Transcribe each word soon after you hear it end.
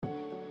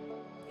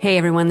Hey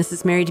everyone, this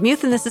is Mary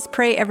DeMuth, and this is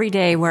Pray Every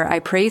Day, where I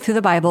pray through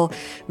the Bible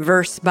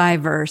verse by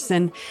verse,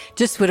 and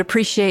just would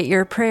appreciate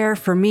your prayer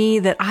for me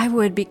that I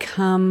would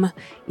become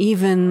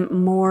even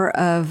more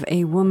of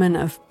a woman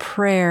of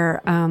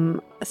prayer.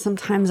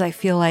 Sometimes I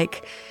feel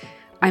like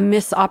I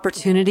miss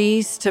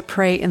opportunities to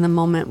pray in the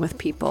moment with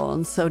people.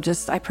 And so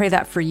I pray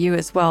that for you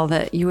as well,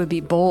 that you would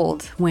be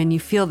bold when you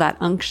feel that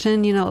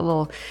unction, a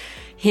little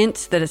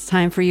hint that it's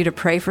time for you to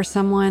pray for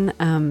someone,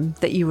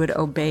 that you would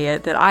obey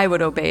it, that I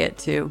would obey it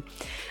too.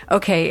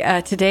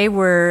 Okay, today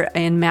we're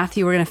in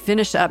Matthew. We're going to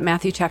finish up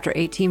Matthew chapter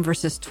 18,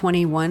 verses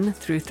 21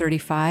 through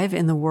 35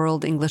 in the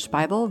World English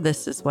Bible.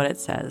 This is what it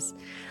says.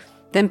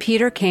 Then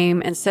Peter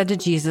came and said to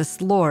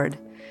Jesus, "Lord,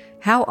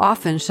 how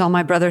often shall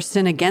my brother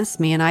sin against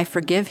me and I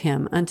forgive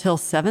him? Until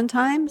 7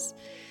 times?"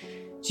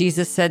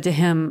 Jesus said to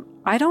him,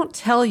 "I don't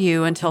tell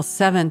you until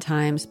 7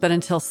 times, but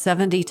until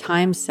 70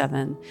 times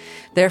 7.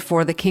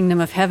 Therefore, the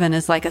kingdom of heaven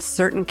is like a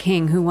certain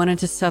king who wanted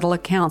to settle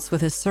accounts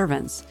with his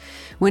servants.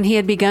 When he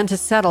had begun to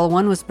settle,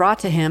 one was brought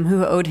to him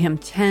who owed him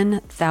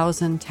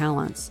 10,000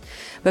 talents.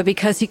 But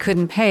because he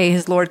couldn't pay,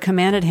 his Lord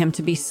commanded him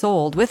to be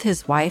sold with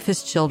his wife,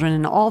 his children,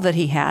 and all that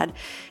he had,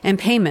 and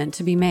payment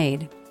to be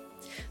made.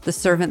 The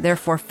servant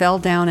therefore fell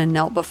down and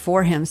knelt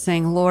before him,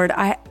 saying, 'Lord,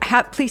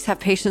 please have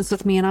patience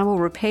with me, and I will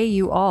repay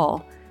you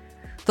all.'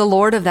 The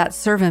Lord of that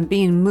servant,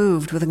 being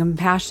moved with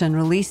compassion,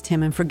 released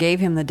him and forgave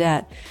him the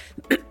debt.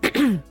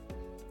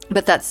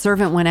 But that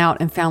servant went out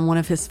and found one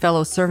of his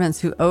fellow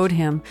servants who owed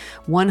him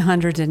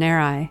 100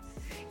 denarii.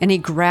 And he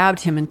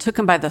grabbed him and took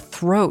him by the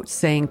throat,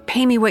 saying,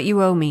 'Pay me what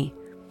you owe me.'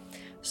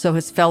 So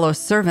his fellow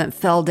servant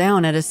fell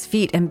down at his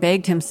feet and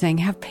begged him, saying,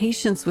 'Have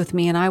patience with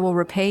me, and I will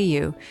repay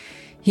you.'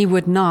 He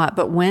would not,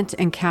 but went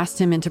and cast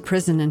him into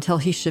prison until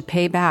he should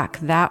pay back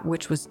that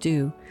which was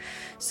due.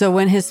 So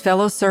when his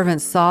fellow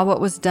servants saw what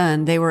was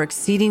done, they were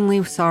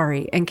exceedingly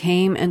sorry and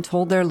came and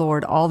told their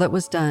Lord all that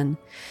was done.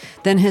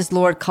 Then his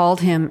Lord called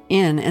him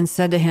in and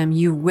said to him,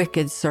 'You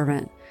wicked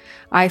servant,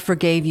 I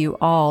forgave you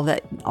all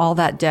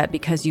that debt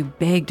because you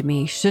begged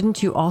me.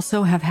 Shouldn't you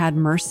also have had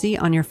mercy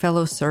on your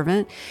fellow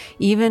servant,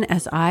 even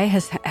as I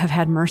have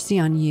had mercy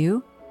on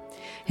you?'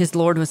 His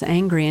Lord was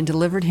angry and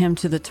delivered him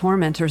to the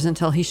tormentors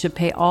until he should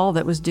pay all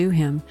that was due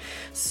him.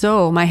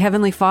 So my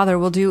heavenly Father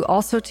will do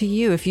also to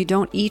you if you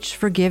don't each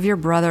forgive your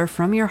brother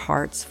from your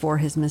hearts for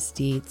his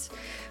misdeeds."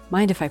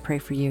 Mind if I pray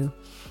for you?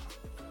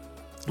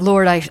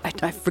 Lord, I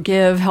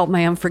forgive. Help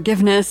my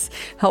unforgiveness.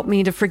 Help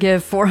me to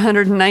forgive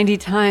 490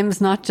 times,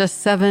 not just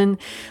 7.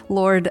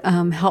 Lord,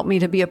 help me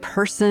to be a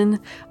person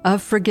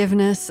of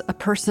forgiveness, a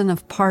person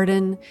of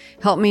pardon.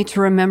 Help me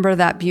to remember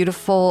that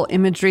beautiful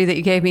imagery that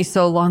you gave me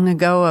so long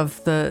ago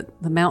of the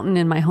mountain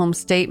in my home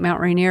state, Mount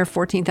Rainier,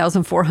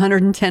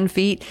 14,410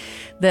 feet,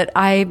 that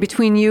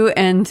between you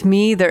and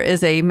me, there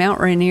is a Mount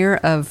Rainier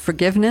of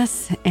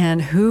forgiveness.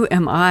 And who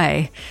am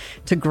I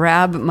to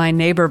grab my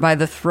neighbor by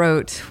the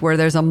throat where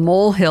there's a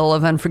molehill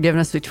of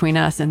unforgiveness between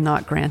us and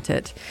not grant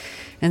it?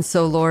 And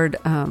so, Lord,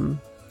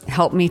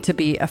 help me to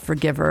be a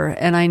forgiver.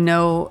 And I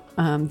know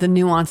the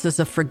nuances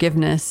of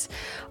forgiveness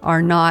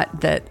are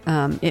not that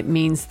it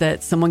means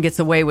that someone gets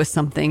away with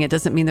something. It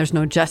doesn't mean there's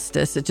no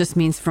justice. It just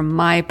means from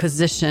my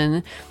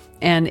position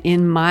and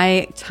in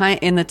my time,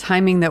 in the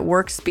timing that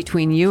works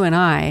between you and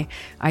I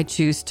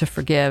choose to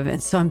forgive.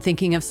 And so I'm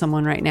thinking of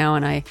someone right now,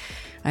 and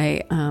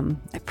I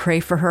pray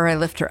for her. I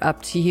lift her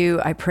up to you.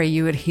 I pray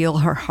you would heal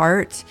her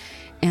heart,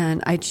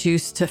 and I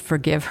choose to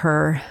forgive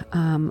her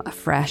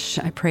afresh.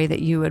 I pray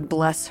that you would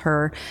bless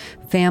her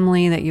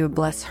family, that you would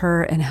bless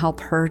her and help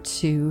her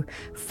to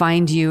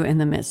find you in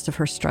the midst of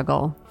her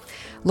struggle.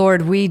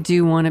 Lord, we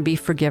do want to be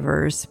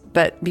forgivers,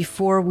 but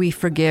before we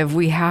forgive,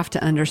 we have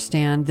to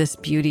understand this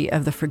beauty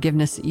of the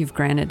forgiveness that you've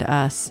granted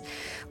us.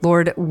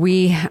 Lord,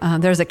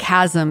 there's a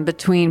chasm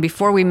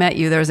before we met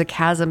you, there was a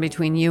chasm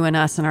between you and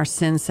us, and our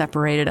sin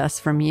separated us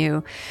from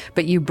you.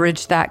 But you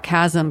bridged that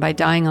chasm by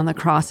dying on the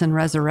cross and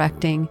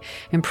resurrecting,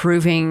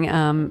 improving,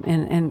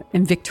 and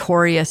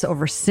victorious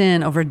over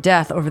sin, over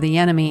death, over the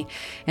enemy.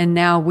 And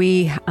now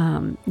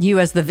you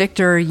as the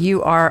victor,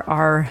 you are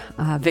our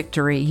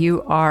victory.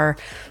 You are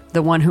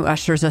the one who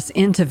ushers us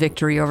into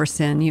victory over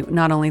sin.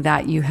 Not only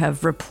that, you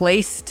have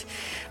replaced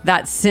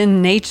that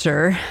sin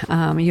nature.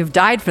 You've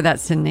died for that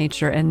sin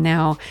nature. And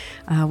now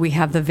we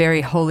have the very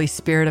Holy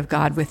Spirit of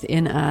God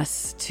within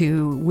us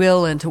to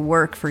will and to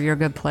work for your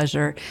good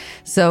pleasure.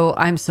 So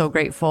I'm so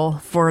grateful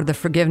for the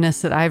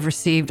forgiveness that I've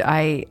received.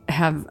 I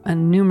have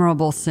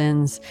innumerable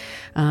sins,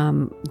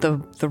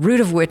 the root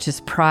of which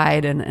is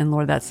pride. And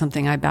Lord, that's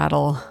something I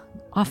battle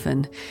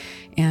often.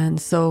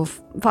 And so,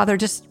 Father,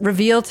 just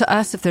reveal to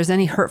us if there's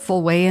any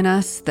hurtful way in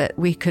us that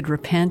we could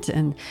repent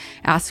and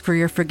ask for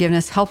your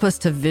forgiveness. Help us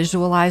to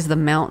visualize the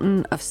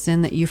mountain of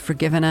sin that you've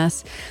forgiven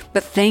us.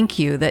 But thank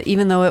you that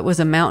even though it was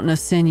a mountain of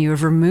sin, you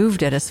have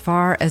removed it as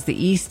far as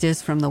the east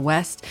is from the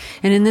west.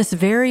 And in this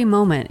very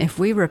moment, if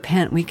we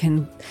repent, we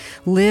can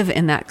live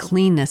in that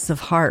cleanness of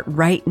heart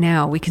right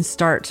now. We can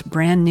start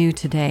brand new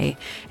today.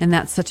 And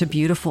that's such a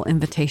beautiful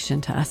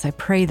invitation to us. I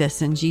pray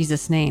this in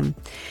Jesus' name.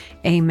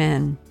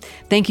 Amen.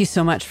 Thank you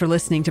so much for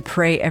listening to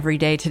Pray Every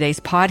Day. Today's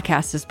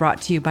podcast is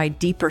brought to you by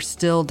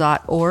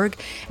deeperstill.org,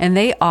 and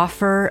they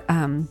offer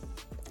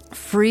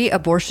free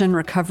abortion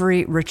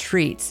recovery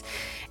retreats.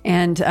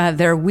 And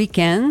they're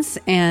weekends,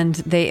 and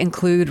they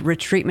include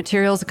retreat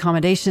materials,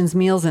 accommodations,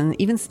 meals, and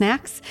even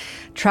snacks.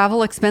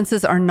 Travel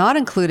expenses are not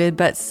included,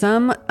 but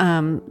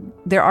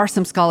there are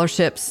some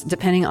scholarships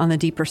depending on the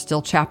Deeper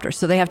Still chapter.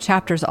 So they have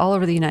chapters all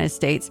over the United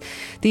States.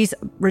 These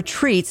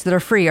retreats that are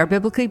free are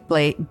biblically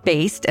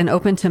based and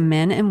open to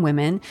men and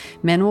women.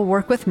 Men will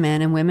work with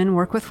men and women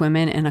work with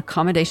women, and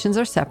accommodations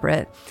are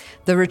separate.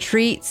 The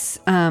retreats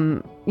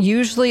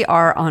usually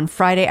are on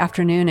Friday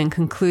afternoon and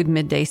conclude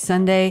midday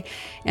Sunday.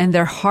 And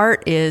their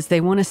heart is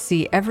they want to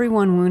see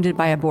everyone wounded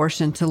by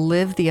abortion to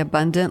live the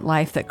abundant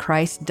life that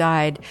Christ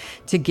died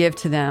to give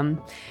to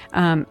them.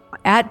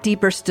 At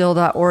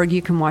deeperstill.org,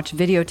 you can watch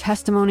video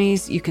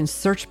testimonies. You can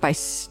search by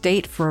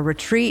state for a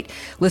retreat,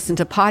 listen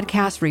to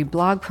podcasts, read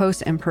blog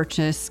posts, and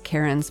purchase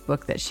Karen's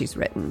book that she's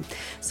written.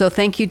 So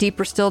thank you,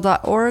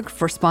 deeperstill.org,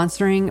 for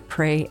sponsoring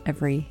Pray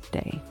Every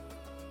Day.